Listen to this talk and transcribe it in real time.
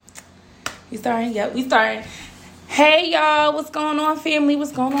We starting? Yep, we starting. Hey, y'all. What's going on, family?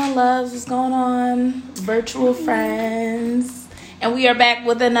 What's going on, loves? What's going on, virtual friends? And we are back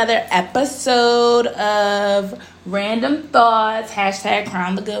with another episode of Random Thoughts, #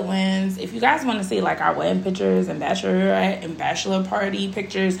 Crown the Good Ones. If you guys want to see, like, our wedding pictures and bachelorette and bachelor party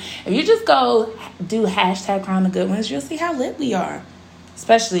pictures, if you just go do # Crown the Good Ones, you'll see how lit we are.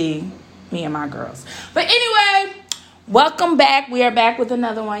 Especially me and my girls. But anyway, welcome back. We are back with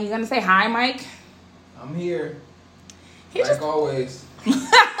another one. You going to say hi, Mike? I'm here. Always.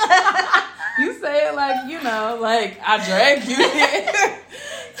 You say it like, you know, like I drag you here.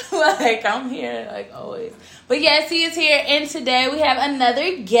 Like I'm here, like always. But yes, he is here. And today we have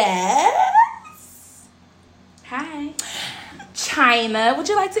another guest. Hi. China. Would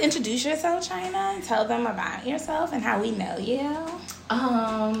you like to introduce yourself, China? And tell them about yourself and how we know you?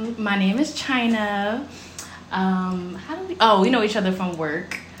 My name is China. We know each other from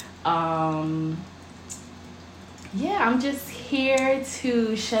work. Yeah, I'm just here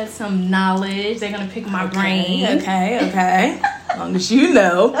to shed some knowledge. They're going to pick my brain. Okay. As long as you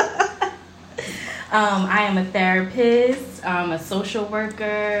know. I am a therapist, a social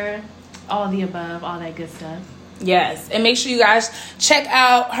worker, all the above, all that good stuff. Yes, and make sure you guys check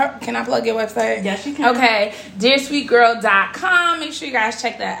out her. Can I plug your website? Yes, you can. Okay, dearsweetgirl.com. Make sure you guys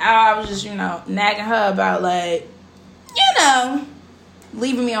check that out. I was just, nagging her about,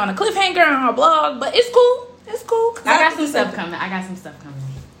 leaving me on a cliffhanger on her blog, but it's cool. It's cool. I got some stuff coming.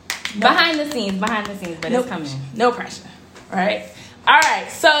 Behind the scenes, but it's coming. No pressure. Right? All right.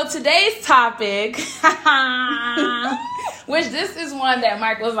 So today's topic, which this is one that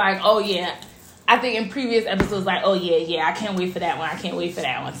Mike was like, oh, yeah. I think in previous episodes, like, oh, yeah, I can't wait for that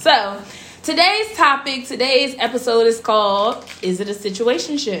one. So today's episode is called, Is It a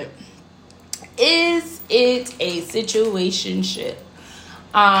Situationship? Is it a situationship?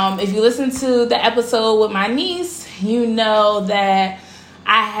 If you listen to the episode with my niece, you know that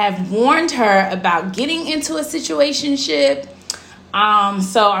I have warned her about getting into a situationship.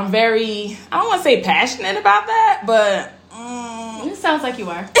 So I'm very, I don't want to say passionate about that, but it sounds like you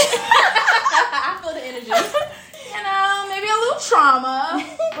are. I feel the energy. Maybe a little trauma,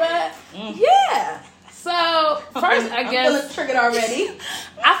 but yeah. So first, I guess I'm feeling triggered already.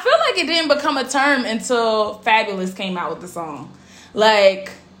 I feel like it didn't become a term until Fabulous came out with the song. I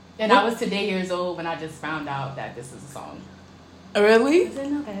was today years old when I just found out that this is a song. Really? I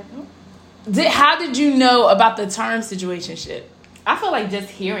didn't know that. How did you know about the term situationship? I feel like just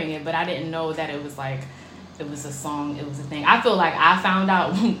hearing it, but I didn't know that it was a song, it was a thing. I feel like I found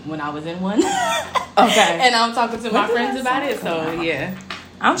out when I was in one. Okay. And I'm talking to my friends about it, so yeah.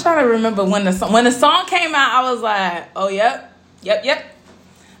 I'm trying to remember when the song came out, I was like, oh, yep.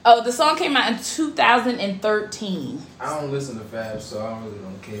 Oh, the song came out in 2013. I don't listen to Fab, so I really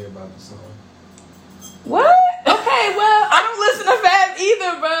don't care about the song. What? Okay, well, I don't listen to Fab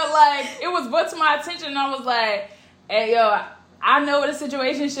either, but it was brought to my attention, and I was like, hey, yo, I know what a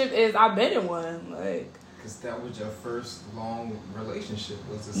situationship is. I've been in one. Because that was your first long relationship.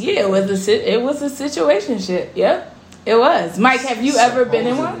 Yeah, it was a situationship. Yep, it was. Mike, have you ever been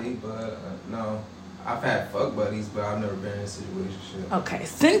in one? But no. I've had fuck buddies, but I've never been in a situationship. Okay,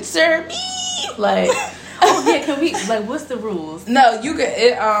 censor me. Oh yeah, can we? What's the rules? No, you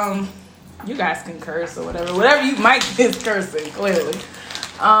can. You guys can curse or whatever. Whatever you Mike is cursing clearly.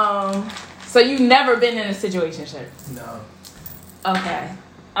 So you've never been in a situationship? No. Okay.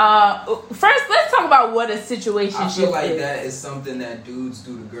 First, let's talk about what a situationship is. I feel like that is something that dudes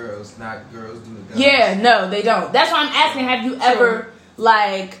do to girls, not girls do to guys. Yeah, no, they don't. That's why I'm asking. Have you ever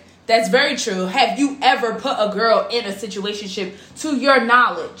That's very true. Have you ever put a girl in a situationship to your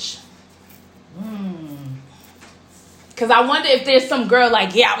knowledge? Because I wonder if there's some girl I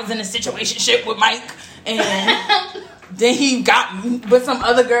was in a situationship with Mike and then he got me with some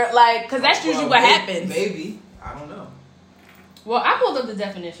other girl. Because that's usually what happens. Maybe. I don't know. Well, I pulled up the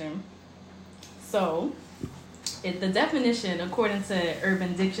definition. So, the definition, according to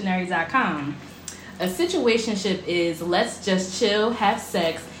UrbanDictionary.com, a situationship is let's just chill, have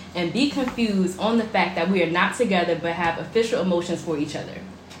sex, and be confused on the fact that we are not together but have official emotions for each other.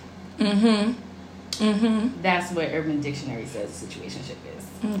 That's what Urban Dictionary says a situationship is.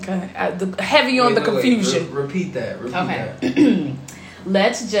 Okay. Heavy on the confusion. Repeat that. Okay.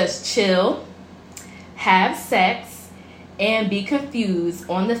 Let's just chill, have sex, and be confused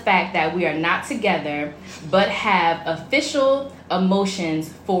on the fact that we are not together but have official emotions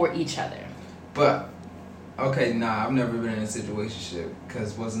for each other. But okay, I've never been in a situationship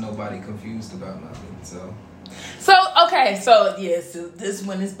because wasn't nobody confused about nothing. So So yes, this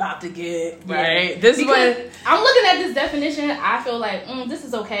one is about to get right. This because one, I'm looking at this definition. I feel like this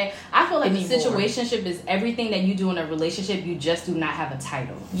is okay. I feel like the Anymore. situationship is everything that you do in a relationship. You just do not have a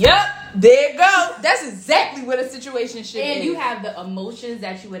title. Yep, there you go. That's exactly what a situationship is. And you have the emotions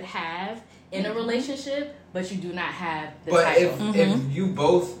that you would have in a relationship, but you do not have the But title. if you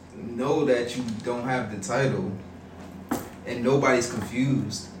both know that you don't have the title and nobody's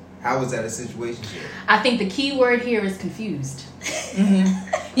confused, how is that a situationship? I think the key word here is confused.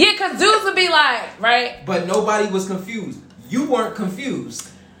 Yeah, because dudes would be like, right? But nobody was confused. You weren't confused.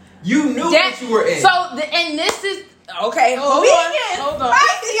 You knew That- what you were in. And this is okay. Hold on. Y'all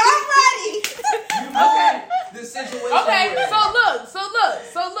ready? You knew the situation. Okay, you were in.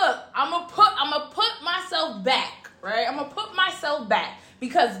 so look. I'm gonna put myself back, right? I'm gonna put myself back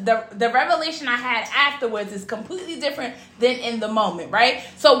because the revelation I had afterwards is completely different than in the moment, right?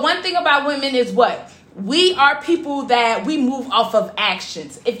 So one thing about women is what? We are people that we move off of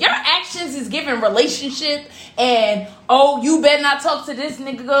actions. If your actions is giving relationship and, oh, you better not talk to this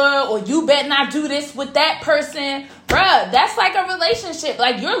nigga or you better not do this with that person, bruh, that's like a relationship.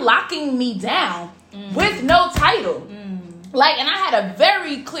 Like, you're locking me down with no title. Like, and I had a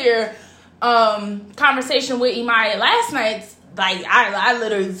very clear conversation with Imaya last night. Like, I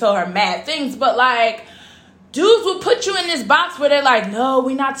literally told her mad things, but like, dudes would put you in this box where they're like, no,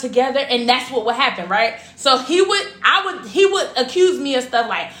 we're not together, and that's what would happen, right? So he would accuse me of stuff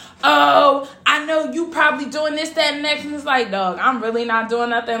like, oh, I know you probably doing this, that, and next, and it's like, dog, I'm really not doing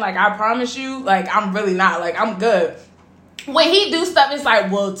nothing. Like, I promise you, like, I'm really not. Like, I'm good. When he do stuff, it's like,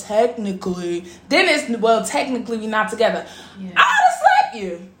 well, technically, technically we're not together. Yeah. I would have slapped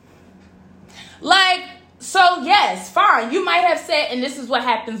you. Like, so yes, fine. You might have said, and this is what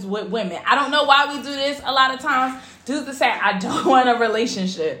happens with women. I don't know why we do this a lot of times. Dudes that say, I don't want a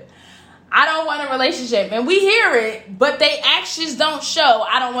relationship. I don't want a relationship. And we hear it, but they actions don't show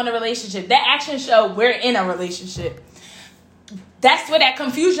I don't want a relationship. Their actions show we're in a relationship. That's where that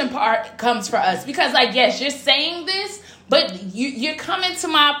confusion part comes for us. Because, like, yes, you're saying this, but you're coming to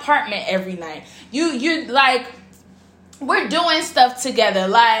my apartment every night. You're like, we're doing stuff together.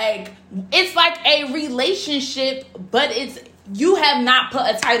 Like, it's like a relationship, but you have not put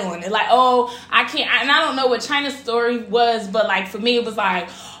a title on it. Like, oh, I can't, and I don't know what China's story was, but like for me, it was like,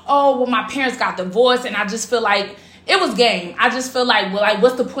 oh, well, my parents got divorced, and I just feel like it was game. I just feel like, well, like,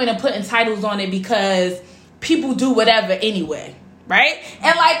 what's the point of putting titles on it because people do whatever anyway. Right?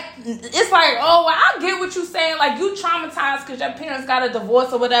 And like, it's like, oh, well, I get what you're saying. Like, you traumatized because your parents got a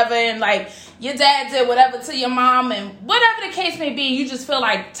divorce or whatever, and like your dad did whatever to your mom, and whatever the case may be, you just feel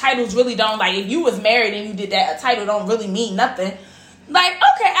like titles really don't, like, if you was married and you did that, a title don't really mean nothing. Like,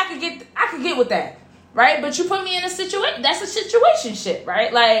 okay, I could get with that. Right? But you put me in a situation, that's a situationship,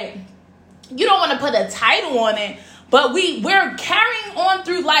 right? Like, you don't want to put a title on it, but we're carrying on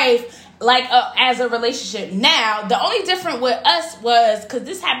through life like as a relationship. Now, the only difference with us was, because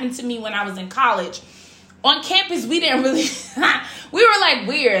this happened to me when I was in college. On campus, we didn't really, we were like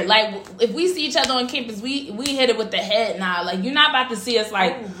weird. Like, if we see each other on campus, we hit it with the head nod. Like, you're not about to see us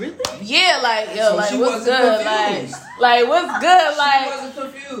like, Oh, really? yeah, like, yo, So like, she what's wasn't good? confused. Like, what's good? She Like, wasn't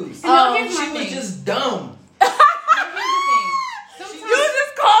confused. No, here's my She was thing. just dumb. Here's the thing. Sometimes you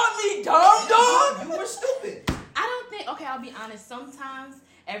just called me dumb, dog? You were stupid. I don't think. Okay, I'll be honest. Sometimes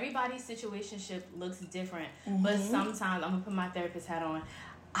everybody's situationship looks different, but sometimes I'm gonna put my therapist hat on.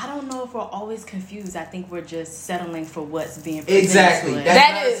 I don't know if we're always confused. I think we're just settling for what's being presented Exactly. to us. That's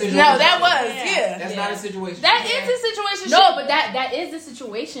That not a is, situation. no, that was, yeah. That's not a situation. That is a situation. No, but that is the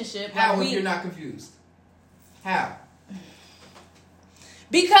situationship. How Like, if you're not confused? How?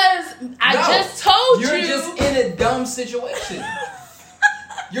 Because I No, just told you're you. just in a dumb situation.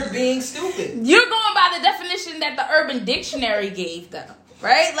 You're being stupid. You're going by the definition that the Urban Dictionary gave, though.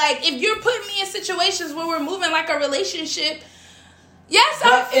 Right? Like, if you're putting me in situations where we're moving like a relationship, yes,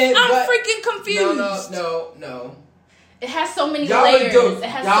 I'm freaking confused. No. it has so many Y'all layers. are, It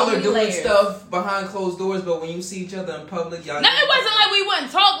has y'all so are many doing layers. stuff behind closed doors, but when you see each other in public, y'all. No, it wasn't like we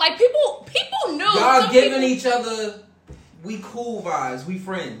wouldn't talk. Like, people knew. Y'all Some giving people- each other, we cool vibes, we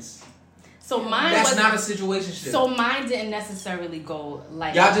friends. So mine That's was not a situationship. So mine didn't necessarily go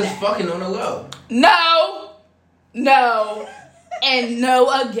like Y'all just that. fucking on the low. No, and no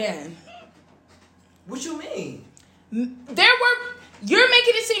again. What you mean? You're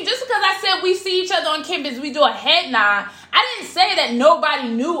making it seem, just because I said we see each other on campus, we do a head nod. I didn't say that nobody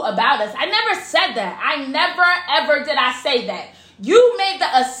knew about us. I never said that. I never ever did I say that. You made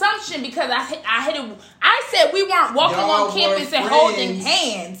the assumption because I hit it. I said we weren't walking Y'all on campus were and holding friends.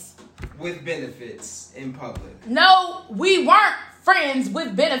 hands. With benefits in public. No, we weren't friends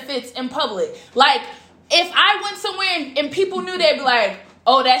with benefits in public. Like, if I went somewhere and people knew, they'd be like,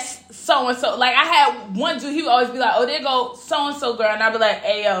 oh, that's so-and-so. Like, I had one dude, he would always be like, oh, there go so-and-so girl. And I'd be like,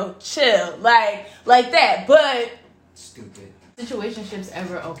 hey, yo, chill. Like that. But. Stupid. Situationships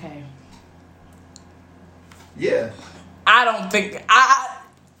ever okay? Yeah. I don't think.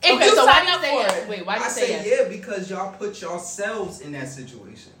 If Okay, you so sign why up do you say for yes? it. Wait, why do I you say say yes? yeah because y'all put yourselves in that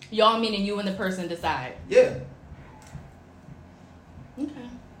situation. Y'all meaning you and the person decide. Yeah. Okay.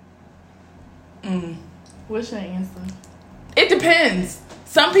 What's your answer? It depends.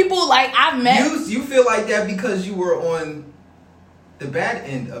 Some people, like, I've met. You feel like that because you were on the bad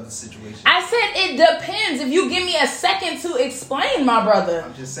end of the situation. I said it depends. If you give me a second to explain, my brother.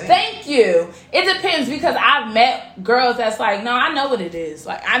 I'm just saying. Thank you. It depends because I've met girls that's like, no, I know what it is.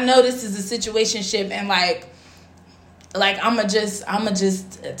 Like, I know this is a situationship, and like I'ma just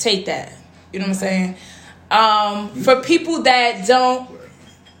take that. You know what I'm saying? For people that don't.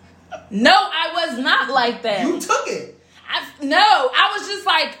 No, I was not like that. You took it. I was just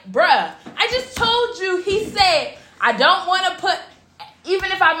like, bruh, I just told you, he said, I don't want to put,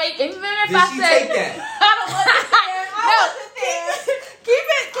 even if I Did say, she take that? I don't want to, keep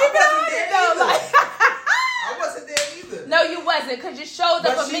it on though. Like, I wasn't there either. no, you wasn't, because you showed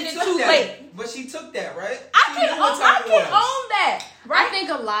up a minute too late. But she took that, right? I can own that, right? I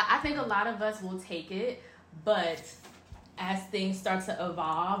think a lot of us will take it, but as things start to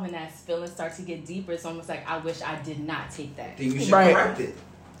evolve and as feelings start to get deeper, it's almost like I wish I did not take that. Then you should correct it.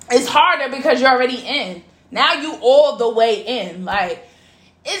 It's harder because you're already in. Now you all the way in. Like,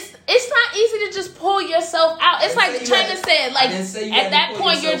 it's not easy to just pull yourself out. It's like China said, like, at that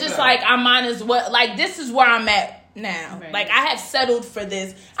point you're just like, I might as well, like, this is where I'm at now. Right. Like, I have settled for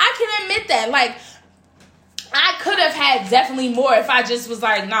this. I can admit that. Like, I could have had definitely more if I just was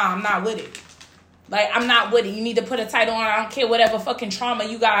like, nah, I'm not with it. Like, I'm not with it. You need to put a title on. I don't care whatever fucking trauma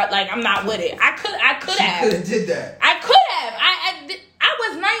you got. Like, I'm not with it. I could have. She could have did that. I could have. I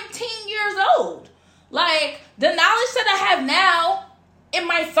was 19 years old. Like, the knowledge that I have now in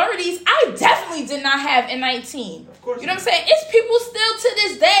my 30s, I definitely did not have in 19. Of course. You know what I'm saying? It's people still to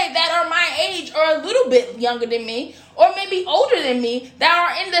this day that are my age or a little bit younger than me or maybe older than me that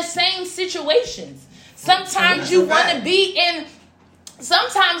are in the same situations. Sometimes you want to be in...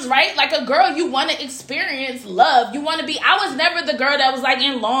 Sometimes, right, like a girl, you want to experience love. You want to be... I was never the girl that was, like,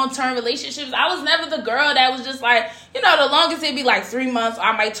 in long-term relationships. I was never the girl that was just, like, you know, the longest it'd be, like, 3 months. Or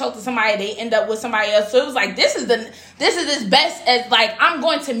I might talk to somebody, they end up with somebody else. So it was, like, this is as best as, like, I'm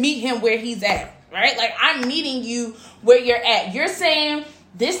going to meet him where he's at, right? Like, I'm meeting you where you're at. You're saying...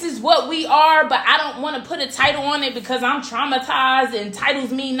 this is what we are, but I don't want to put a title on it because I'm traumatized and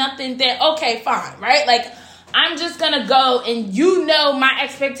titles mean nothing. Then, okay, fine, right? Like, I'm just going to go and you know my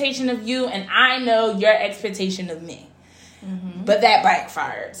expectation of you and I know your expectation of me. Mm-hmm. But that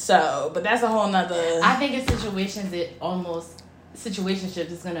backfired. So, but that's a whole nother... I think in situations,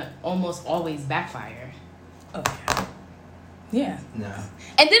 situationships is going to almost always backfire. Okay. Yeah. No.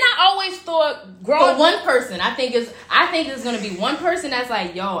 And then I always thought growing For one person, I think there's gonna be one person that's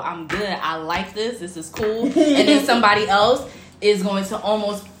like, yo, I'm good, I like this is cool. And then somebody else is going to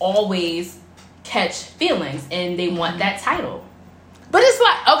almost always catch feelings and they want that title. But it's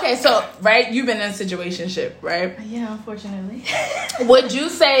like, okay, so, right, you've been in a situationship, right? Yeah, unfortunately. Would you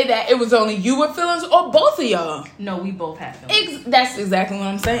say that it was only you with feelings or both of y'all? No, we both had feelings. That's exactly what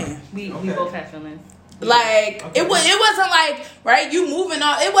I'm saying. We both had feelings. Like, okay. it wasn't like, right, you moving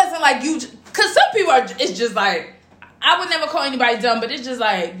on. It wasn't like you, because some people are, it's just like, I would never call anybody dumb, but it's just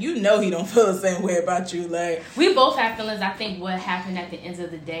like, you know he don't feel the same way about you. Like, we both had feelings. I think what happened at the end of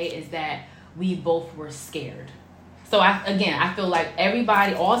the day is that we both were scared. So, I feel like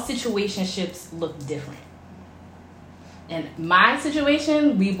all situationships look different. In my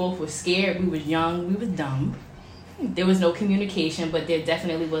situation, we both were scared. We was young. We was dumb. There was no communication, but there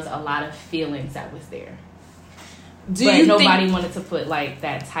definitely was a lot of feelings that was there. But nobody wanted to put like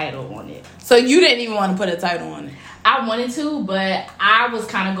that title on it. So you didn't even want to put a title on it? I wanted to, but I was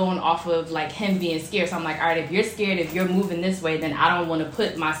kind of going off of like him being scared. So I'm like, all right, if you're scared, if you're moving this way, then I don't want to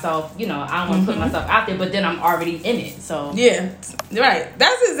put myself, I don't want to put myself out there. But then I'm already in it. So yeah, right.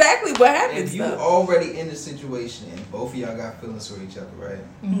 That's exactly what happens. If you already in the situation and both of y'all got feelings for each other, right?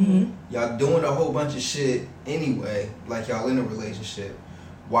 Mm-hmm. Y'all doing a whole bunch of shit anyway, like y'all in a relationship.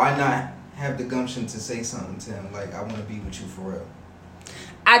 Why not have the gumption to say something to him like, I want to be with you for real?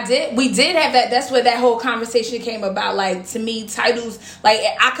 We did have that. That's where that whole conversation came about. Like, to me, titles, like,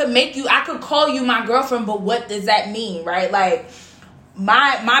 I could call you my girlfriend, but what does that mean, right? Like,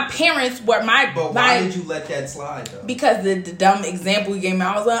 my parents were But why did you let that slide, though? Because the dumb example you gave me,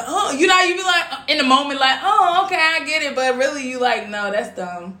 I was like, oh, you be like, in the moment, like, oh, okay, I get it. But really, you like, no, that's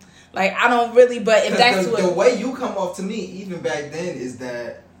dumb. Like, I don't really, but if that's the way you come off to me, even back then, is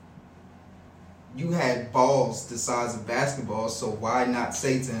that you had balls the size of basketballs, so why not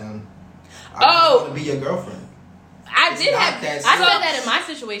say to him, I want to be your girlfriend? I said that in my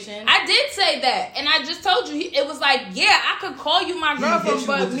situation. I did say that, and I just told you it was like, yeah, I could call you my girlfriend, he hit you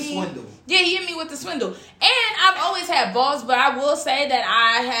but with the swindle. Yeah, he hit me with the swindle. And I've always had balls, but I will say that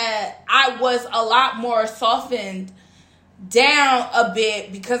I was a lot more softened down a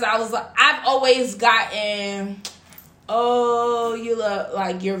bit because I've always gotten, oh, you look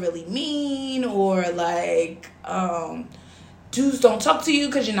like you're really mean, or like, dudes don't talk to you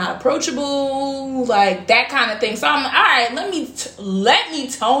because you're not approachable, like that kind of thing. So I'm like, all right, let me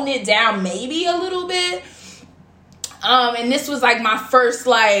tone it down maybe a little bit. And this was like my first,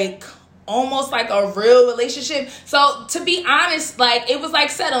 like, almost like a real relationship. So to be honest, like, it was like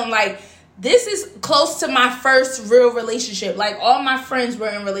settling, like, this is close to my first real relationship. Like, all my friends were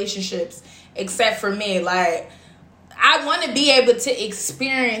in relationships except for me. Like, I want to be able to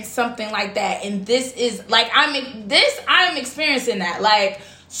experience something like that. And this is, like, I'm experiencing that. Like,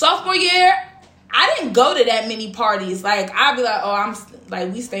 sophomore year, I didn't go to that many parties. Like, I'd be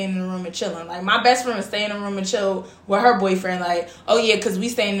like, we staying in the room and chilling. Like, my best friend was staying in the room and chill with her boyfriend. Like, oh, yeah, because we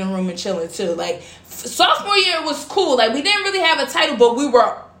staying in the room and chilling, too. Like, sophomore year was cool. Like, we didn't really have a title, but we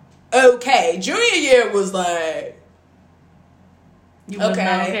were okay. Junior year was like... You was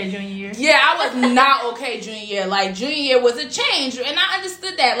not okay junior year? Yeah, I was not okay junior year. Like, junior year was a change, and I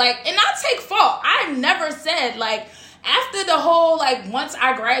understood that. Like, and I take fault. I never said, like, after the whole, like, once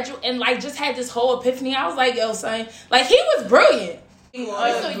I graduated and, like, just had this whole epiphany, I was like, yo, son, like, he was brilliant.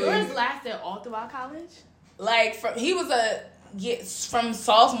 So yours lasted all throughout college? Like, from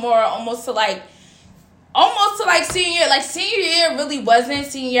sophomore almost to senior year. Like, senior year really wasn't.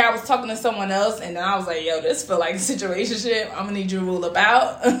 Senior year, I was talking to someone else, and then I was like, yo, this feel like a situationship. I'm gonna need you to rule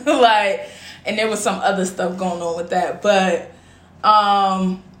about. Like, and there was some other stuff going on with that. But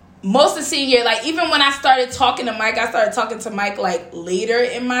most of senior year, like, even when I started talking to Mike, like, later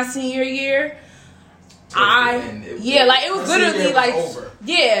in my senior year. It was literally like over.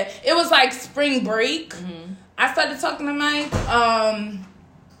 Yeah, it was like spring break. Mm-hmm. I started talking to Mike.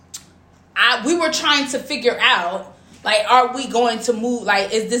 We were trying to figure out, like, are we going to move?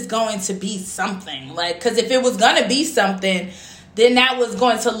 Like, is this going to be something? Like, because if it was going to be something, then that was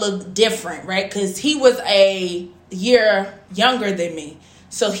going to look different, right? Because he was a year younger than me,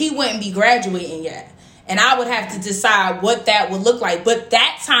 so he wouldn't be graduating yet. And I would have to decide what that would look like. But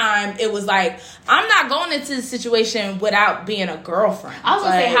that time, it was like, I'm not going into the situation without being a girlfriend. I was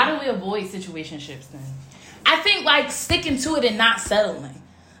going to say, how do we avoid situationships then? I think, like, sticking to it and not settling.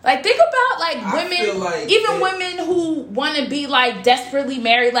 Like, think about, like, women who want to be, like, desperately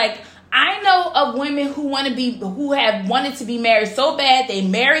married. Like, I know of women who have wanted to be married so bad, they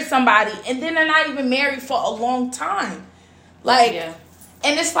marry somebody, and then they're not even married for a long time. Like, yeah.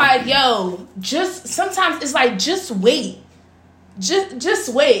 And it's like, yo, sometimes it's like, just wait. Just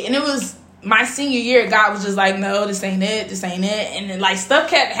wait. And it was my senior year, God was just like, no, this ain't it. And then, like, stuff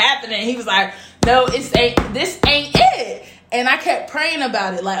kept happening. He was like, no, this ain't it. And I kept praying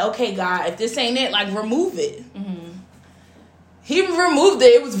about it. Like, okay, God, if this ain't it, like, remove it. Mm-hmm. He removed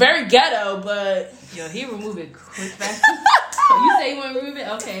it. It was very ghetto, but... Yo, he removed it quick, fast. So you say you want to remove it?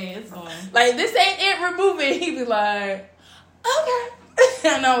 Okay, it's going. Like, this ain't it, remove it. He'd be like, okay.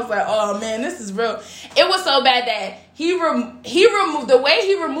 And I was like, oh, man, this is real. It was so bad that he removed... The way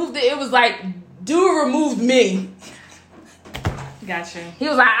he removed it, it was like, dude removed me. Gotcha. He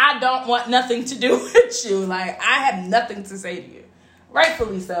was like, I don't want nothing to do with you. Like, I have nothing to say to you.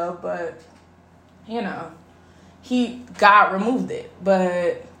 Rightfully so, but, you know, God removed it.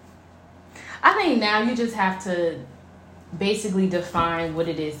 But I think now you just have to basically define what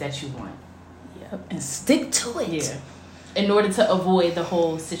it is that you want. Yep. And stick to it. Yeah. In order to avoid the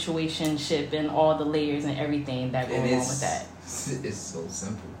whole situationship and all the layers and everything that go along with that. It's so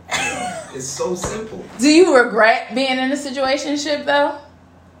simple. It's so simple. Do you regret being in a situationship, though?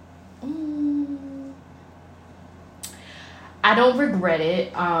 I don't regret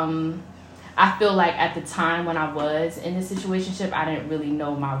it. I feel like at the time when I was in the situationship, I didn't really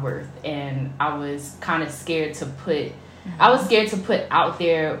know my worth, and I was kind of scared to put. I was scared to put out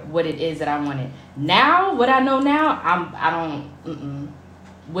there what it is that I wanted. Now, what I know now, I don't.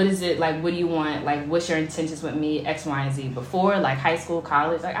 What is it like? What do you want? Like, what's your intentions with me? X, Y, and Z. Before, like, high school,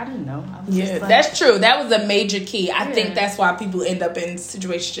 college, like, I didn't know. I was just like, that's true. That was a major key. I think that's why people end up in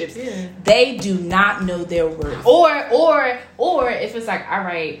situationships. Yeah. They do not know their worth. Or if it's like, all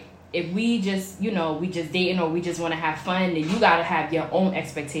right, if we just, we just dating or we just want to have fun, then you got to have your own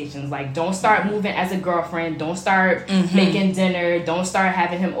expectations. Like, don't start moving as a girlfriend. Don't start making dinner. Don't start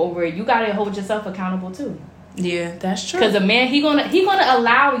having him over. You got to hold yourself accountable, too. Yeah, that's true. Because a man, he gonna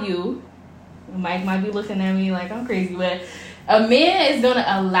allow you. Mike might be looking at me like I'm crazy, but a man is gonna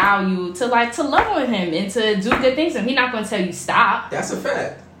allow you to love on him and to do good things. And he's not gonna tell you stop. That's a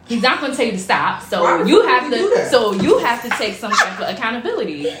fact. He's not gonna tell you to stop. So you have to. So you have to take some type of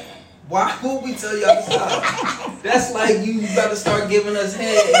accountability. Why would we tell y'all to stop? That's like you better start giving us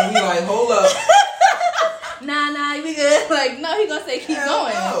head and we like, hold up. Nah, we good. Like, no, he gonna say keep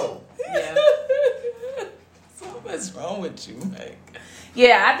going. No. Yeah. What's wrong with you, Mike?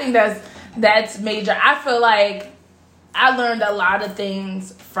 Yeah, I think that's major. I feel like I learned a lot of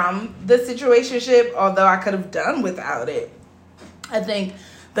things from the situationship, although I could have done without it. I think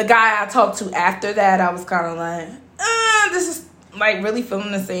the guy I talked to after that, I was kind of like, this is like really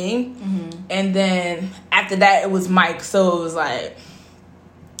feeling the same. Mm-hmm. And then after that, it was Mike. So it was like,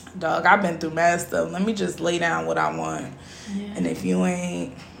 dog, I've been through mad stuff. Let me just lay down what I want. Yeah. And if you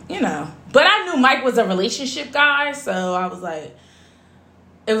ain't, But I knew Mike was a relationship guy, so I was like,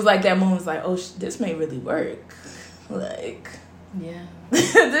 it was like that moment was like, oh, this may really work. Like, yeah,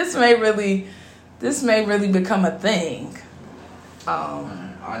 this may really become a thing.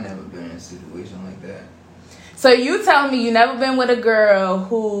 I never been in a situation like that. So you tell me you never been with a girl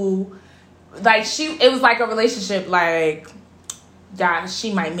who, like, it was like a relationship, like,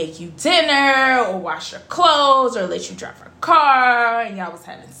 she might make you dinner or wash your clothes or let you drive her car, and y'all was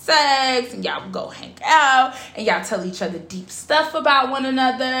having sex, and y'all would go hang out, and y'all tell each other deep stuff about one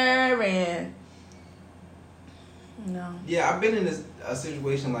another, and yeah, I've been in a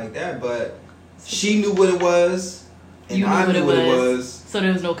situation like that, but she knew what it was, and I knew what it was, so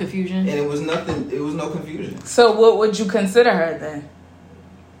there was no confusion, and it was no confusion. So what would you consider her then?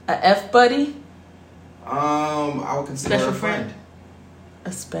 A F buddy? I would consider her a friend.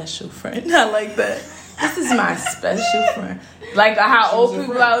 A special friend. I like that. This is my special friend. Like how old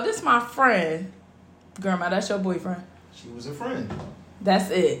people are, this is my friend. Grandma, that's your boyfriend. She was a friend. That's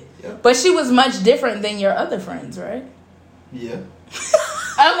it. Yep. But she was much different than your other friends, right? Yeah.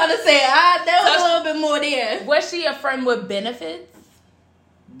 I was about to say, there was a little bit more there. Was she a friend with benefits?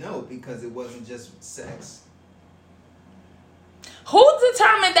 No, because it wasn't just sex. Who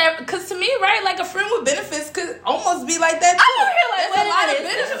determined that? Because to me, right, like a friend with benefits could almost be like that too. I don't hear like there's a lot of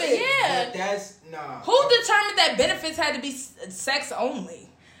benefits. Yeah. That's nah. Who determined that benefits had to be sex only?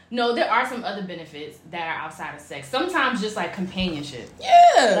 No, there are some other benefits that are outside of sex. Sometimes just like companionship.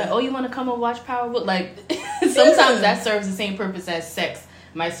 Yeah. Like, oh, you want to come and watch Powerbook? Like, sometimes that serves the same purpose as sex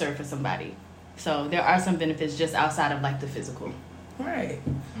might serve for somebody. So there are some benefits just outside of like the physical. Right.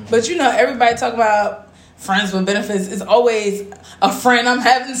 Mm-hmm. But everybody talk about friends with benefits. It's always a friend I'm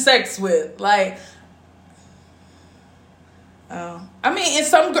having sex with. Like, I mean,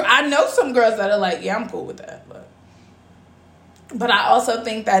 I know some girls that are like, yeah, I'm cool with that. But I also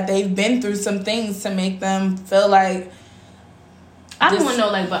think that they've been through some things to make them feel like. I don't want to know,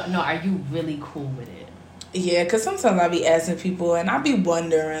 like, but no, are you really cool with it? Yeah, because sometimes I be asking people and I be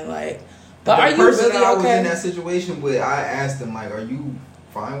wondering, like, but the are you really okay? The person I was in that situation with, I asked them, like, are you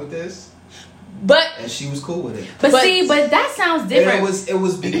fine with this? And she was cool with it. But that sounds different. And it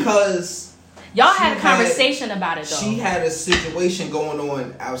was because y'all had a conversation about it, though. She had a situation going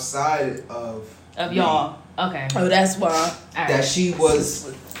on outside of y'all. Okay. Oh, that's why. That she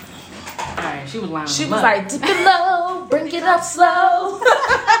was. Alright, she was lying. She was like, dip it low, bring it up slow.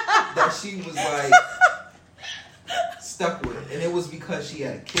 That she was like stuck with it, and it was because she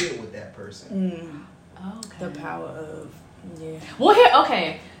had a kid with that person. Okay. The power of Well, here,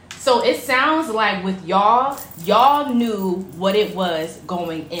 okay. So it sounds like with y'all knew what it was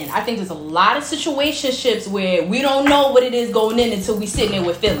going in. I think there's a lot of situationships where we don't know what it is going in until we sitting there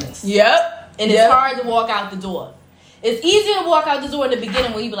with feelings. Yep. And it's hard to walk out the door. It's easier to walk out the door in the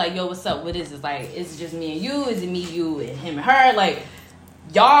beginning when you be like, yo, what's up? What is this? Like, is it just me and you? Is it me, you, and him and her? Like,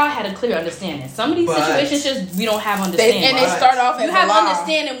 y'all had a clear understanding. Some of these situations just we don't have understanding. And they start off as you have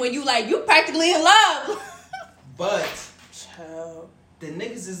understanding when you like, you practically in love. But the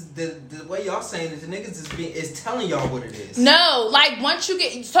niggas is the way y'all saying it, the niggas is telling y'all what it is. No, like once you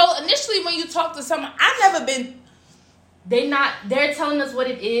get initially when you talk to someone, I've never been. They're telling us what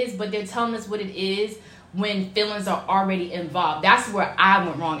it is, but they're telling us what it is when feelings are already involved. That's where I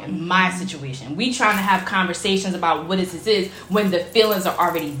went wrong in my situation. We trying to have conversations about what this is when the feelings are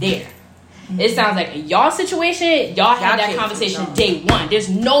already there. Mm-hmm. It sounds like in y'all situation, y'all had that conversation day one. There's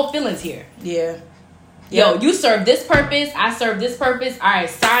no feelings here. Yeah. Yo, you serve this purpose, I serve this purpose. All right,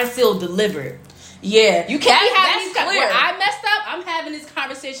 signed, sealed, delivered. Yeah. You can't be having That's clear. where I messed up. I'm having this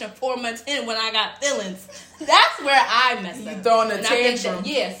conversation 4 months in when I got feelings. That's where I messed up. You throwing a tantrum.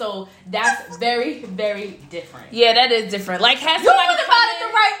 So that's very, very different. Yeah, that is different. Like, has you somebody went about it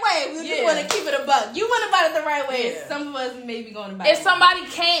the right way. We just want to keep it a buck. You went about it the right way. Yeah. Some of us may be going about it. If somebody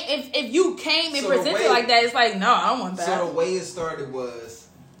came, if you came and presented like that, it's like, no, I don't want that. So the way it started was,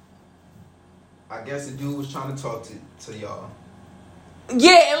 I guess the dude was trying to talk to y'all.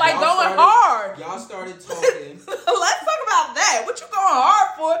 Yeah, and like going hard. Y'all started talking. Let's talk about that. What you going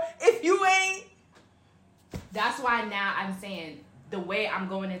hard for if you ain't? That's why now I'm saying the way I'm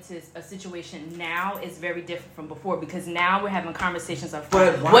going into a situation now is very different from before, because now we're having conversations of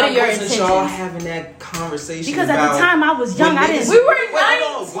but what are your intentions? Y'all having that conversation? Because at the time I was young, I didn't. We were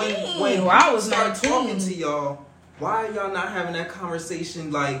 19. When I was start 19. talking to y'all, why are y'all not having that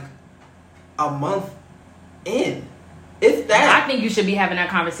conversation like a month in? If that, I think you should be having that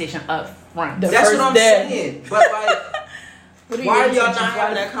conversation up front. That's what I'm saying. But like, why are y'all not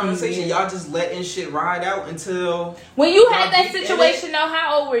having that conversation? Y'all just letting shit ride out until when you had that situation. Though,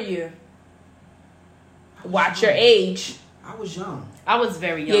 how old were you? Watch your age. I was young. I was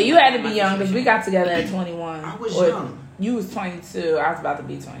very young. Yeah, you had to be young because we got together at 21. I was young. You was 22. I was about to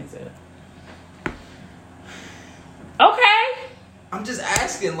be 22. Okay. I'm just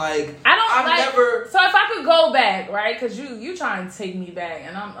asking, like, I've like, never. So if I could go back, right? Because you trying to take me back,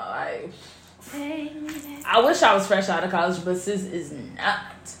 and I'm like, I wish I was fresh out of college, but sis is not.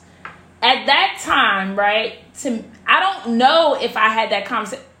 At that time, right? I don't know if I had that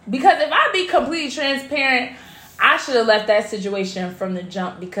conversation, because if I be completely transparent, I should have left that situation from the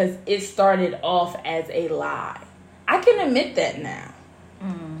jump because it started off as a lie. I can admit that now.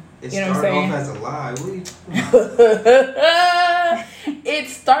 It you know started what I'm off as a lie. What are you talking about? It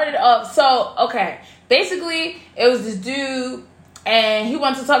started off. So, okay. Basically, it was this dude, and he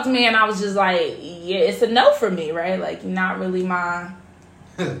wanted to talk to me, and I was just like, yeah, it's a no for me, right? Like, you're not really my...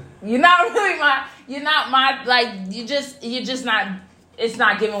 you're not like, you're just not... It's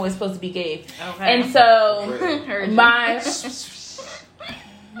not giving what it's supposed to be gave. Okay. And so,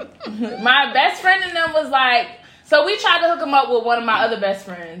 my best friend and them was like... So we tried to hook him up with one of my other best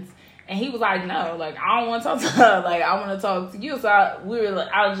friends, and he was like, "No, like I don't want to talk to her. Like I want to talk to you." So I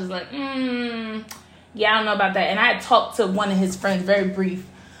was just like, "Yeah, I don't know about that." And I had talked to one of his friends, very brief. So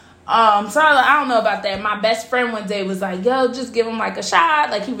I was like, "I don't know about that." My best friend one day was like, "Yo, just give him like a shot.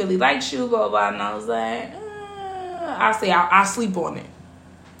 Like he really likes you, blah blah." And I was like, "I'll sleep on it."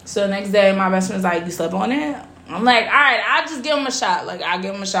 So the next day, my best friend's like, "You slept on it?" I'm like, "All right, I'll just give him a shot. Like I'll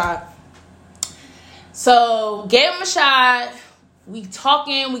give him a shot." So, gave him a shot. We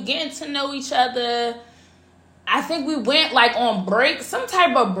talking. We getting to know each other. I think we went like on break. Some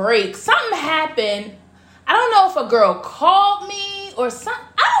type of break. Something happened. I don't know if a girl called me or something.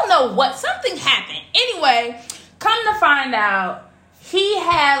 I don't know what. Something happened. Anyway, come to find out, he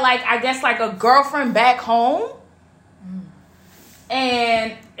had like, I guess like a girlfriend back home.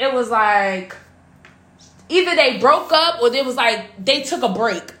 And it was like... Either they broke up or they was like, they took a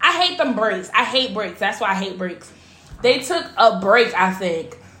break. I hate them breaks. I hate breaks. That's why I hate breaks. They took a break, I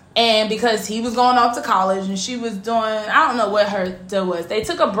think. And because he was going off to college and she was doing, I don't know what her deal was. They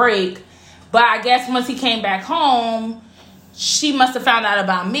took a break. But I guess once he came back home, she must have found out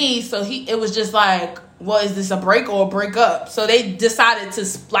about me. So it was just like, well, is this a break or a break up? So they decided to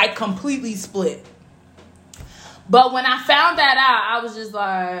like completely split. But when I found that out, I was just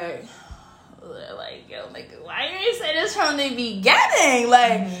like, yo, nigga, why didn't you say this from the beginning?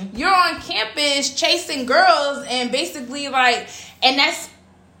 Like, you're on campus chasing girls and basically like, and that's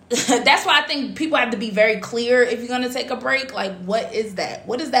why I think people have to be very clear if you're going to take a break. Like, what is that?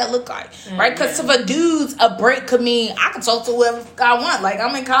 What does that look like? Right? Because for dudes, a break could mean I can talk to whoever I want. Like,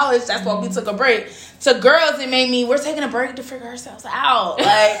 I'm in college. That's why we took a break. To girls, it made me, we're taking a break to figure ourselves out.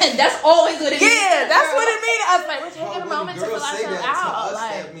 Like, that's always what it means. Yeah, that's what it means. I was like, we're taking a moment to figure ourselves out.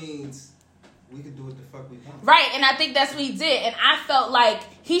 Like, that means we could do what the fuck we want. Right, and I think that's what he did. And I felt like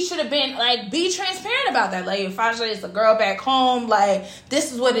he should have been, like, be transparent about that. Like, if I say it's a girl back home, like,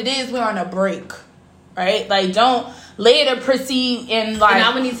 this is what it is. We're on a break. Right? Like, don't later proceed and, like... And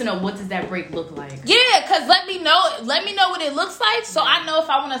I would need to know, what does that break look like? Yeah, because let me know what it looks like so I know if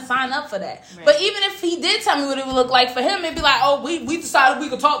I want to sign up for that. Right. But even if he did tell me what it would look like for him, it'd be like, oh, we decided we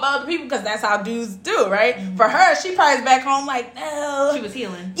could talk to other people because that's how dudes do, right? Mm-hmm. For her, she probably is back home like, no. She was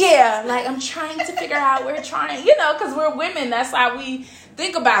healing. Yeah, like, I'm trying to figure out, we're trying, because we're women. That's how we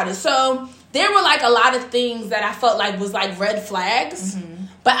think about it. So there were, like, a lot of things that I felt like was, like, red flags. Mm-hmm.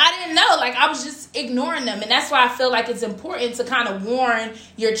 But I didn't know. Like, I was just ignoring them. And that's why I feel like it's important to kind of warn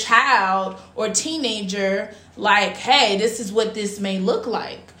your child or teenager, like, hey, this is what this may look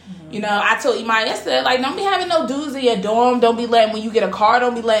like. Mm-hmm. You know, I told Imai yesterday, like, don't be having no dudes in your dorm. Don't be letting, when you get a car,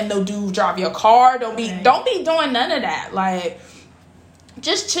 don't be letting no dudes drive your car. Don't be doing none of that. Like,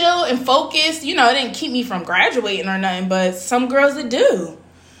 just chill and focus. You know, it didn't keep me from graduating or nothing, but some girls it do.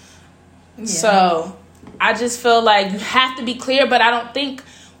 Yeah. So, I just feel like you have to be clear, but I don't think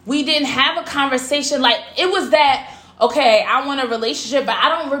we didn't have a conversation. Like, it was that, okay, I want a relationship, but I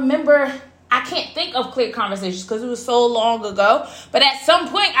don't remember, I can't think of clear conversations because it was so long ago. But at some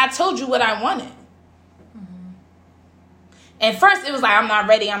point, I told you what I wanted. Mm-hmm. And first, it was like, I'm not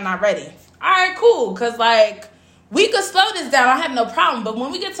ready. All right, cool. Because, like, we could slow this down. I have no problem. But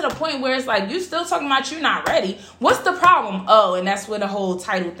when we get to the point where it's like, you still talking about you not ready, what's the problem? Oh, and that's where the whole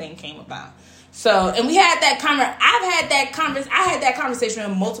title thing came about. So, and we had that I had that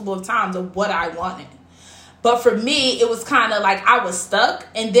conversation multiple times of what I wanted. But for me, it was kind of like I was stuck.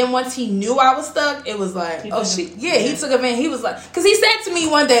 And then once he knew I was stuck, it was like, oh shit. Yeah, he took a man. He was like, because he said to me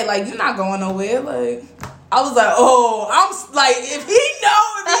one day, like, you're not going nowhere. Like, I was like, oh, I'm like, if he's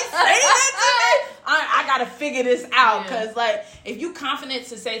saying that to me, I got to figure this out. Because, like, if you confident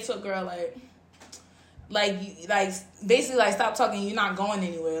to say to a girl, basically, like, stop talking, you're not going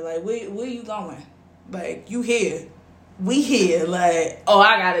anywhere. Like, where you going? Like, you here. We here. Like, oh,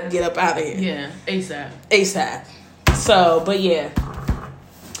 I got to get up out of here. Yeah, ASAP. So, but yeah.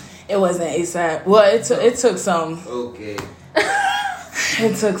 It wasn't ASAP. Well, it took some. Okay.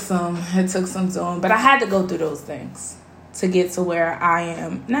 It took some doing. But I had to go through those things to get to where I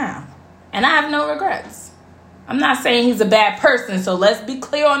am now. And I have no regrets. I'm not saying he's a bad person, so let's be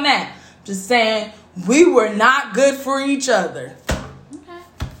clear on that. Just saying we were not good for each other. Okay.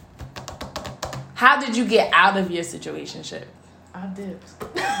 How did you get out of your situationship? I dipped.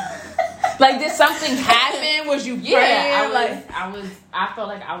 Like, did something happen? Was you praying? I felt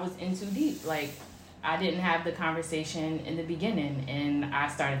like I was in too deep. Like, I didn't have the conversation in the beginning, and I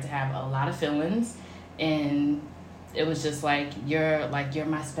started to have a lot of feelings, and it was just like, you're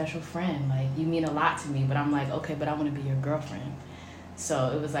my special friend. Like, you mean a lot to me, but I'm like, okay, but I want to be your girlfriend.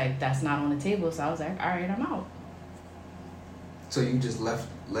 So it was like, that's not on the table. So I was like, all right, I'm out. So you just left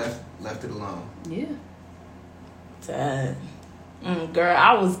it alone. Yeah. Dad. Girl,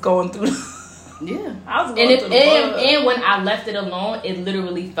 I was going through. Yeah, I was going through. And when I left it alone, it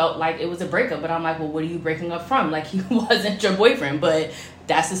literally felt like it was a breakup. But I'm like, well, what are you breaking up from? Like, he wasn't your boyfriend, but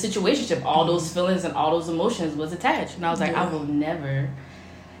that's the situationship. All those feelings and all those emotions was attached, and I was like, I will never,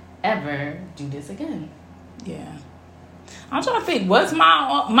 ever do this again. Yeah. I'm trying to think.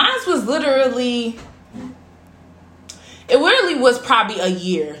 Mine was literally. It literally was probably a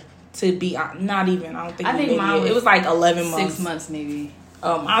year. To be not even, I don't think. I think mine it was like 11 months. 6 months maybe.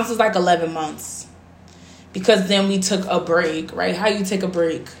 Mine was like 11 months. Because then we took a break, right? How you take a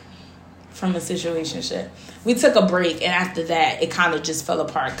break from a situationship? We took a break, and after that, it kind of just fell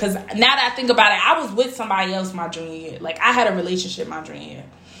apart. Because now that I think about it, I was with somebody else my junior year. Like, I had a relationship my junior year.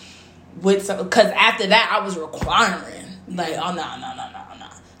 Because after that, I was requiring. Like, oh, no.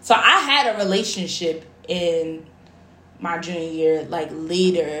 So I had a relationship in my junior year, like,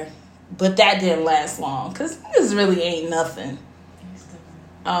 later. But that didn't last long. Because this really ain't nothing.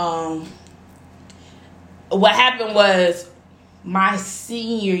 What happened was my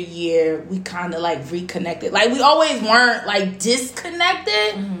senior year, we kind of like reconnected. Like, we always weren't like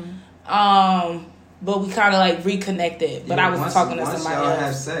disconnected. Mm-hmm. But we kind of like reconnected. But I was talking to somebody else. Once y'all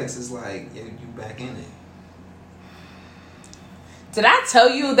have sex, it's like, you back in it. Did I tell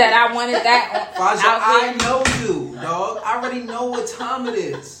you that I wanted that? Faja, I know you, dog. I already know what time it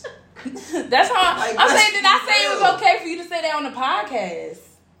is. That's how I'm saying. Did I say it was okay for you to say that on the podcast?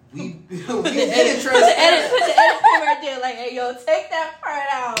 We being transparent. Put the edit right there. Like, hey, yo, take that part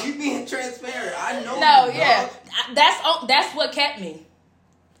out. We being transparent. I know. No, you, yeah, dog. that's what kept me.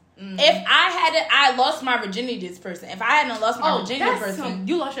 If I lost my virginity to this person. If I hadn't lost my virginity to this person,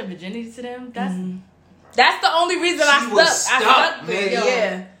 you lost your virginity to them. That's the only reason I stuck.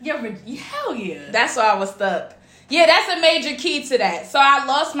 Man. Yeah, hell yeah. That's why I was stuck. Yeah, that's a major key to that. So I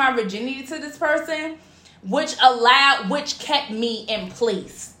lost my virginity to this person, which kept me in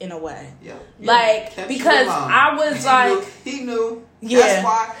place in a way. Yeah. Like, because I was like, he knew. Yeah.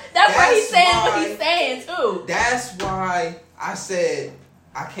 That's why he's saying what he's saying too. That's why I said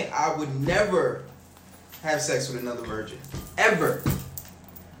I would never have sex with another virgin. Ever.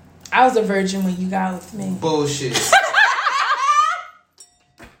 I was a virgin when you got with me. Bullshit.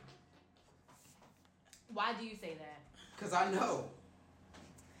 Why do you say that? Because I know.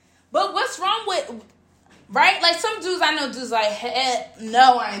 But what's wrong with, right? Like, some dudes, I know dudes like,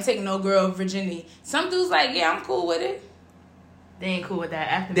 no, I ain't taking no girl virginity. Some dudes like, yeah, I'm cool with it. They ain't cool with that.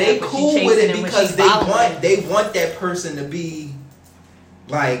 After they that, cool with it because they want that person to be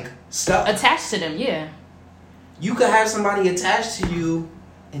like stuck. Attached to them, yeah. You could have somebody attached to you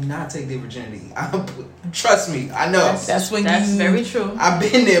and not take their virginity. Trust me, I know. That's very true. I've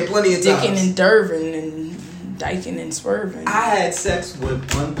been there plenty of times. Dicking and derving and dyking and swerving. I had sex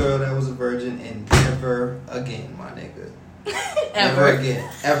with one girl that was a virgin and never again, my nigga. Never again.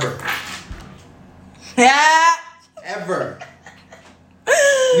 Ever. Ever.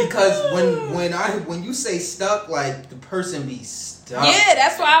 Because when you say stuck, like the person be stuck. Yeah,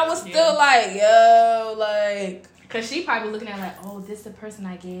 that's why I was still like, yo, like. Cause she probably looking at like, oh, this is the person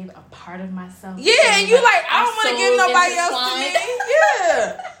I gave a part of myself. Yeah, and you like, I don't want to give nobody else to me.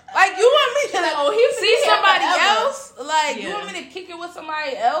 Yeah. Like, you want me to see somebody else? Like, you want me to kick it with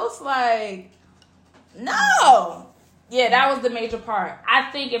somebody else? Like, no. Yeah, that was the major part. I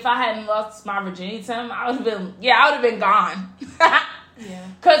think if I hadn't lost my virginity to him, I would have been gone. Yeah.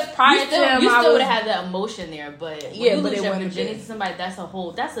 Because prior to him, you still would have had that emotion there, but when you lose your virginity to somebody, that's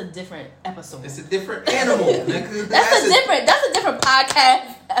a different episode. It's a different animal, nigga. That's a different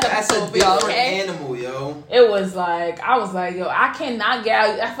podcast. That's a different animal, yo. It was like, I was like, yo, I cannot get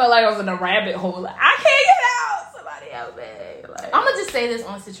out. I felt like I was in a rabbit hole. Like, I can't get out. Somebody help me. Like, I'm gonna just say this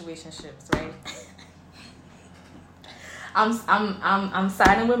on situationships, right? I'm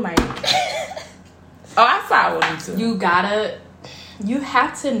siding with Mike. I side with him too. You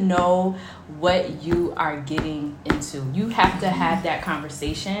have to know what you are getting into. You have to have that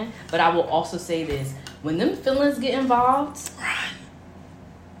conversation. But I will also say this: when them feelings get involved, run.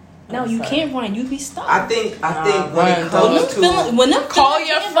 No, you can't run. You be stuck. I think when it comes to when them call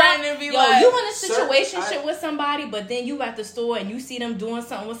your friend and be like, you in a situationship with somebody, but then you at the store and you see them doing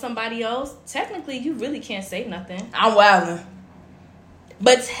something with somebody else. Technically, you really can't say nothing. I'm wilding.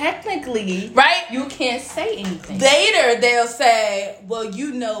 But technically, right? You can't say anything. Later, they'll say, well,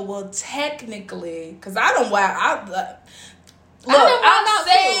 technically, because I don't I'm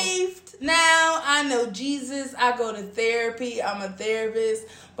saved now. I know Jesus. I go to therapy. I'm a therapist.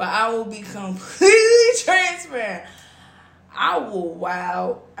 But I will be completely transparent. I will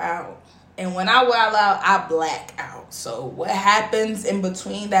wild out. And when I wild out, I black out. So what happens in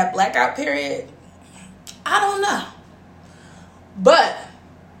between that blackout period, I don't know. But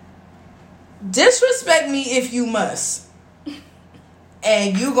disrespect me if you must.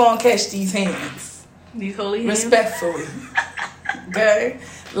 And you gonna catch these hands. These holy hands? Respectfully. Okay?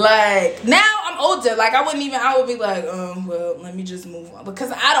 Like, now I'm older. Like, I would be like, well, let me just move on.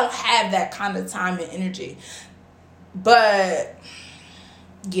 Because I don't have that kind of time and energy. But,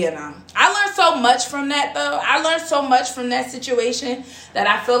 I learned so much from that, though. I learned so much from that situation that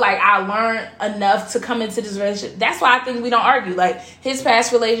I feel like I learned enough to come into this relationship. That's why I think we don't argue. Like, his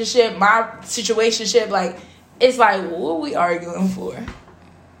past relationship, my situationship, like, it's like, what are we arguing for?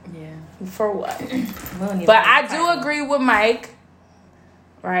 Yeah. For what? But I do agree with Mike.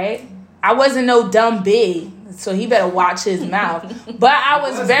 Right? I wasn't no dumb big, so he better watch his mouth. But I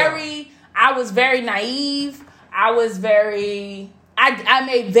was very naive. I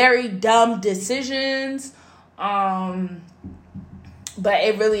made very dumb decisions. But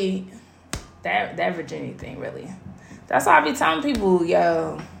it really, that virginity thing really, that's why I be telling people,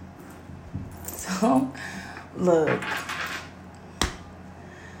 yo. So, look,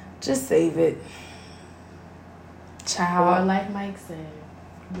 just save it, child. Or like Mike said,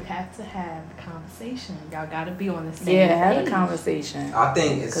 you have to have a conversation. Y'all gotta be on the same page. Yeah, have a conversation. I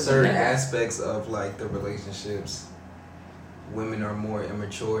think in certain aspects of like the relationships, women are more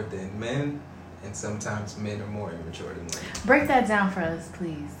immature than men, and sometimes men are more immature than women. Break that down for us,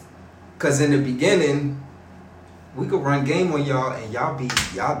 please. Cause in the beginning, we could run game on y'all, and y'all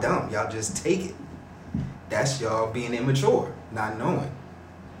dumb. Y'all just take it. That's y'all being immature, not knowing.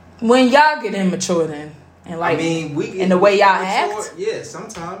 When y'all get immature, then. And like, in the way y'all act? Yeah,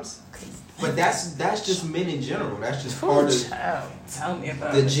 sometimes. But that's just men in general. That's just part of tell me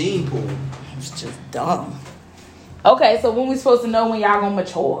about the gene pool. It's just dumb. Okay, so when we supposed to know when y'all gonna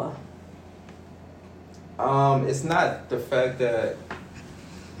mature? It's not the fact that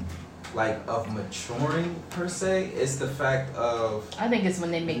like of maturing per se. It's the fact of I think it's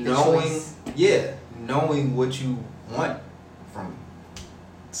when they make the choice. Yeah, knowing what you want from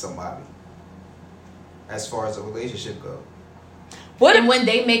somebody. As far as a relationship goes. And when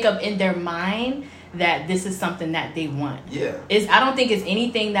they make up in their mind that this is something that they want. Yeah. I don't think it's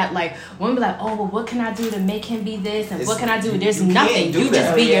anything that like women be like, oh, well, what can I do to make him be this? And what can I do? There's nothing. You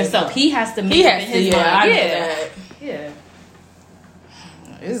just be yourself. He has to make up in his mind. Yeah.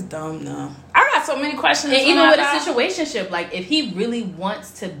 It's dumb now. I got so many questions. And even with a situationship, like if he really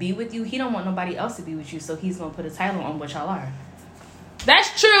wants to be with you, he don't want nobody else to be with you. So he's gonna put a title on what y'all are.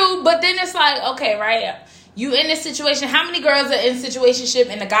 That's true, but then it's like, okay, right? you in this situation. How many girls are in a situationship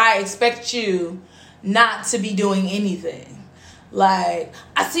and the guy expects you not to be doing anything? Like,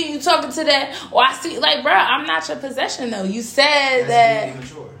 I see you talking to that, or I see, like, bro, I'm not your possession, though. You said that's being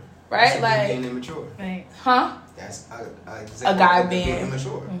immature. Right? That's like, being immature. Right. Huh? That's exactly a guy being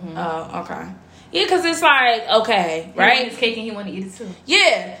immature. Mm-hmm. Oh, okay. Yeah, because it's like, okay, right? He wants his cake and he want to eat it too.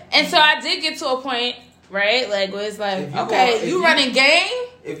 Yeah. And so I did get to a point, right? Like, where it's like, okay, you running game?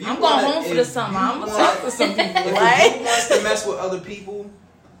 I'm going home for the summer. I'm going to talk to some people. If he wants to mess with other people,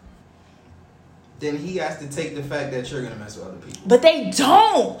 then he has to take the fact that you're gonna mess with other people. But they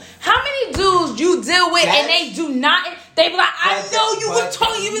don't. How many dudes you deal with and they do not? They be like, I know you was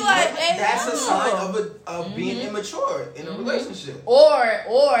talking. You be like, hey, that's a sign of being immature in a relationship.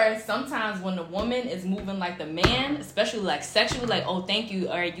 Or sometimes when the woman is moving like the man, especially like sexually, like, oh, thank you,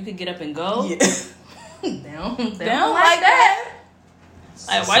 all right, you could get up and go. Yeah. they don't like that.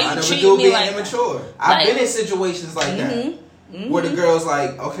 Like, why you treat me like immature? I've been in situations like that. Where the girl's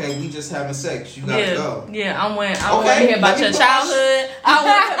like, okay, we just having sex. You gotta go. Yeah, I want to hear about your childhood. I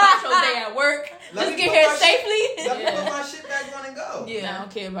want to hear about your day at work. Just get here safely. Let me put my shit back on and go. Yeah, I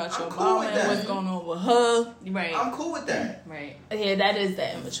don't care about your mom and what's going on with her. Right. I'm cool with that. Right. Yeah, that is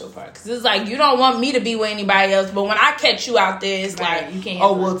the immature part. Because it's like, you don't want me to be with anybody else, but when I catch you out there, it's like, you can't.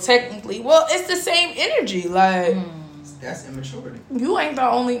 Oh, well, technically. Well, it's the same energy. Like, that's immaturity. You ain't the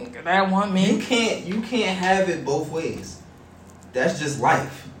only nigga that want me. You can't have it both ways. That's just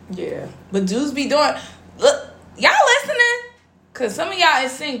life. Yeah. But dudes be doing... Look, y'all listening? Because some of y'all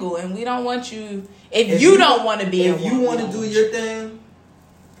is single and we don't want you... If you don't want to be... If you want to do your thing,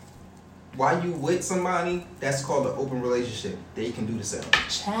 while you with somebody, that's called an open relationship. They can do the same.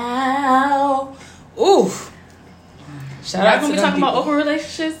 Ciao. Oof. Shout out to them. We talking about open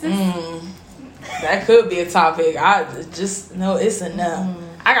relationships? That could be a topic. I just... No, it's enough.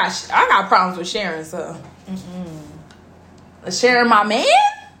 I got problems with sharing, so... Sharing my man?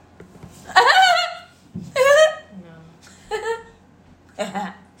 No.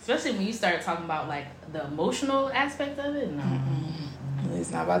 Especially when you start talking about like the emotional aspect of it. No.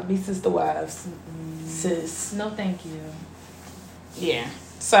 It's not about to be sister wives. Sis. No, thank you. Yeah.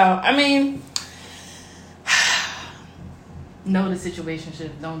 So, I mean... Know the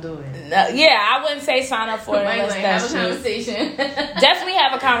situationship. Don't do it. No, yeah, I wouldn't say sign up for it unless have a conversation. Definitely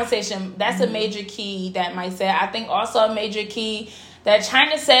have a conversation. That's a major key that Mike said. I think also a major key that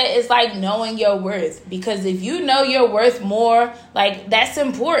China said is like knowing your worth. Because if you know your worth more, like that's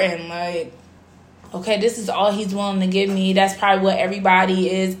important. Like, okay, this is all he's willing to give me. That's probably what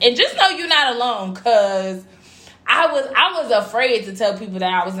everybody is. And just know you're not alone, because I was afraid to tell people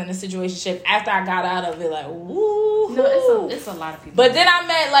that I was in a situationship after I got out of it. Like, woo. No, it's a lot of people. But then I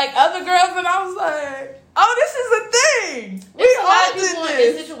met like other girls and I was like, oh, this is a thing. We all did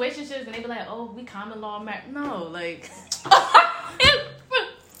this. In situationships and they be like, oh, we common law married. No, like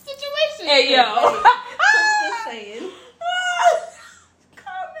situation. Hey yo. I'm just saying.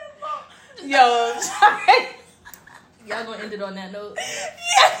 Common law. Yo, sorry. Y'all gonna end it on that note?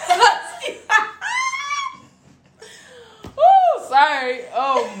 Yes. Sorry.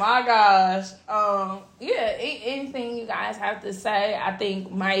 Oh my gosh. Yeah. Anything you guys have to say? I think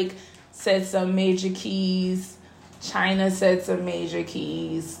Mike said some major keys. China said some major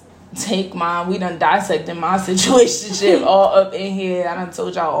keys. Take mine. We done dissected my situationship all up in here. I done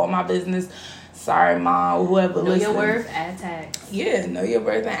told y'all all my business. Sorry, mom. Whoever know listens. Your worth. Add tax. Yeah. Know your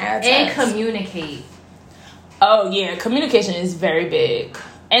worth and add tax. And communicate. Oh yeah, communication is very big.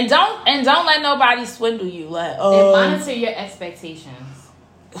 And don't let nobody swindle you. Like, and monitor your expectations.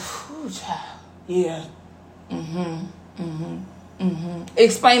 Yeah.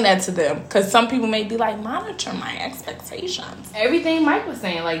 Explain that to them, because some people may be like, monitor my expectations. Everything Mike was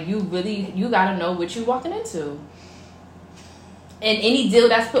saying, like you gotta know what you walking into. And any deal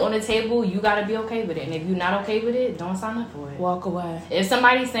that's put on the table, you gotta be okay with it. And if you're not okay with it, don't sign up for it. Walk away. If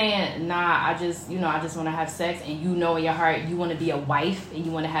somebody's saying, nah, I just want to have sex, and you know in your heart you want to be a wife and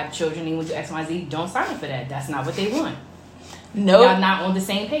you want to have children and you want to do X, Y, Z, don't sign up for that. That's not what they want. No, y'all not on the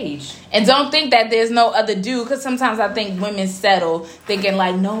same page. And don't think that there's no other dude, because sometimes I think women settle thinking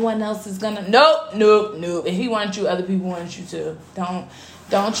like no one else is gonna. Nope. If he wants you, other people want you too.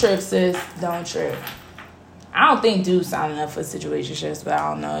 Don't trip, sis. Don't trip. I don't think dudes signing up for situationships, but I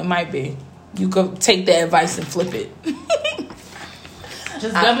don't know. It might be. You could take the advice and flip it.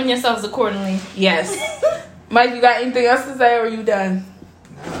 Just govern yourselves accordingly. Yes. Mike, you got anything else to say, or are you done?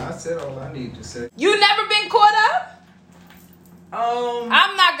 Nah, I said all I need to say. You never been caught up?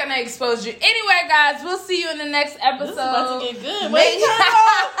 I'm not gonna expose you. Anyway, guys, we'll see you in the next episode. This is about to get good. Wait a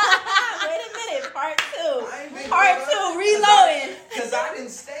minute, part 2. Part 2, reloading. Because I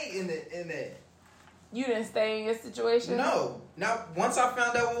didn't stay in it. You didn't stay in your situation? No. Not once I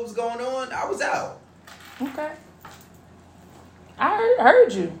found out what was going on, I was out. Okay. I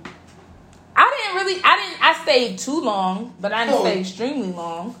heard you. I stayed too long, but I didn't stay extremely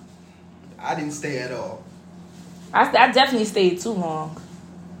long. I didn't stay at all. I definitely stayed too long.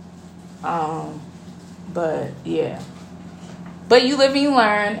 But yeah. But you live and you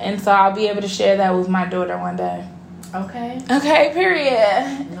learn, and so I'll be able to share that with my daughter one day. Okay,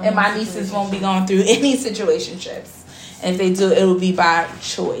 period. No, and my nieces won't be going through any situationships. And if they do, it will be by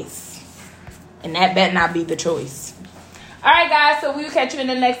choice. And that better not be the choice. Alright, guys, so we will catch you in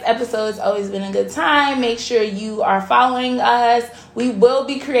the next episode. It's always been a good time. Make sure you are following us. We will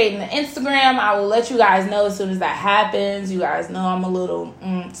be creating an Instagram. I will let you guys know as soon as that happens. You guys know I'm a little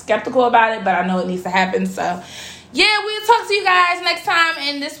skeptical about it, but I know it needs to happen. So, yeah, we'll talk to you guys next time.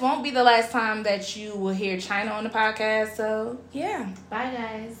 And this won't be the last time that you will hear China on the podcast. So, yeah. Bye,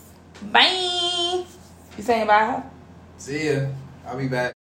 guys. Bye. You saying bye? See ya. I'll be back.